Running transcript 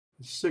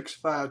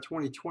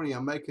6/5/2020.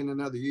 I'm making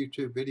another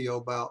YouTube video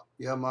about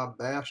my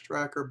bass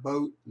tracker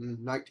boat in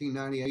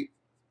 1998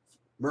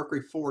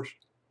 Mercury Force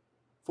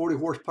 40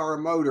 horsepower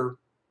motor,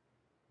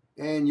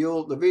 and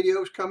the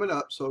video's coming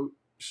up, so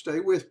stay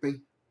with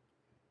me.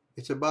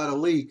 It's about a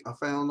leak I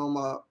found on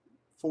my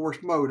Force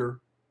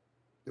motor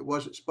that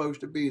wasn't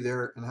supposed to be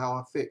there and how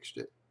I fixed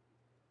it.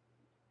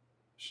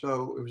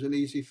 So it was an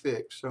easy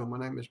fix. So my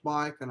name is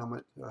Mike, and I'm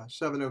at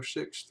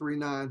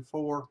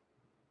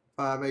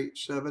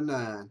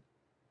 706-394-5879.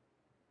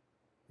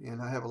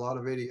 And I have a lot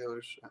of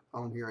videos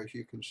on here, as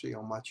you can see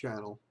on my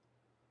channel.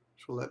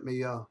 So let me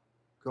go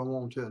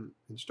on to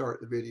and start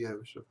the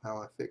videos of how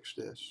I fixed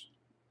this.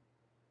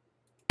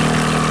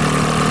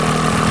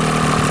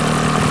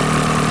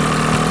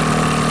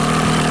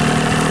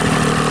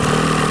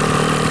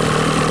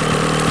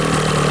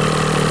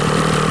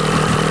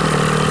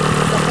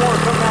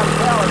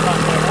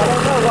 I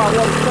don't know why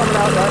water's coming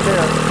out right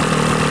there.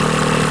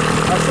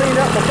 I've seen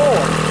that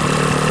before.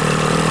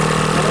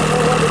 I don't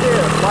know what it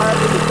is, why it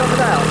would be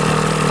coming out.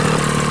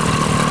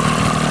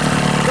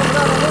 Coming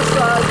out on this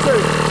side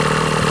too.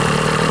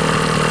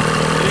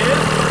 It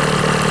is?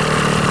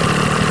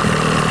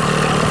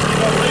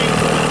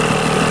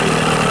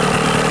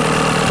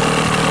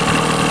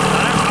 I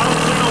don't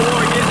see no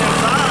water getting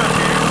inside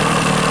here.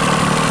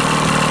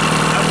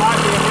 That might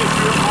be an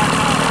issue, it might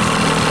not.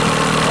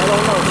 I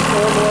don't know if it's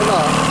normal or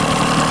not.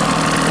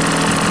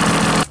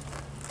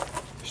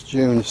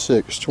 June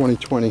 6,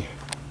 2020.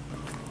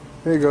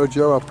 Here you go,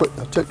 Joe. I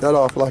took that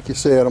off like you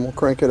said. I'm gonna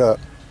crank it up.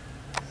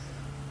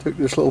 Took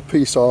this little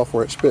piece off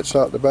where it spits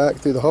out the back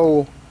through the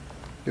hole.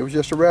 It was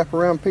just a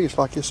wraparound piece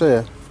like you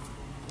said.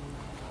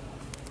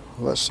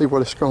 Let's see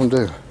what it's gonna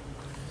do.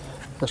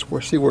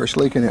 See where it's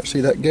leaking at.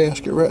 See that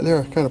gasket right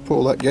there? Kind of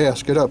pull that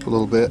gasket up a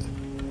little bit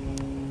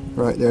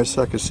right there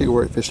so I can see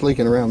where if it's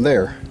leaking around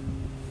there.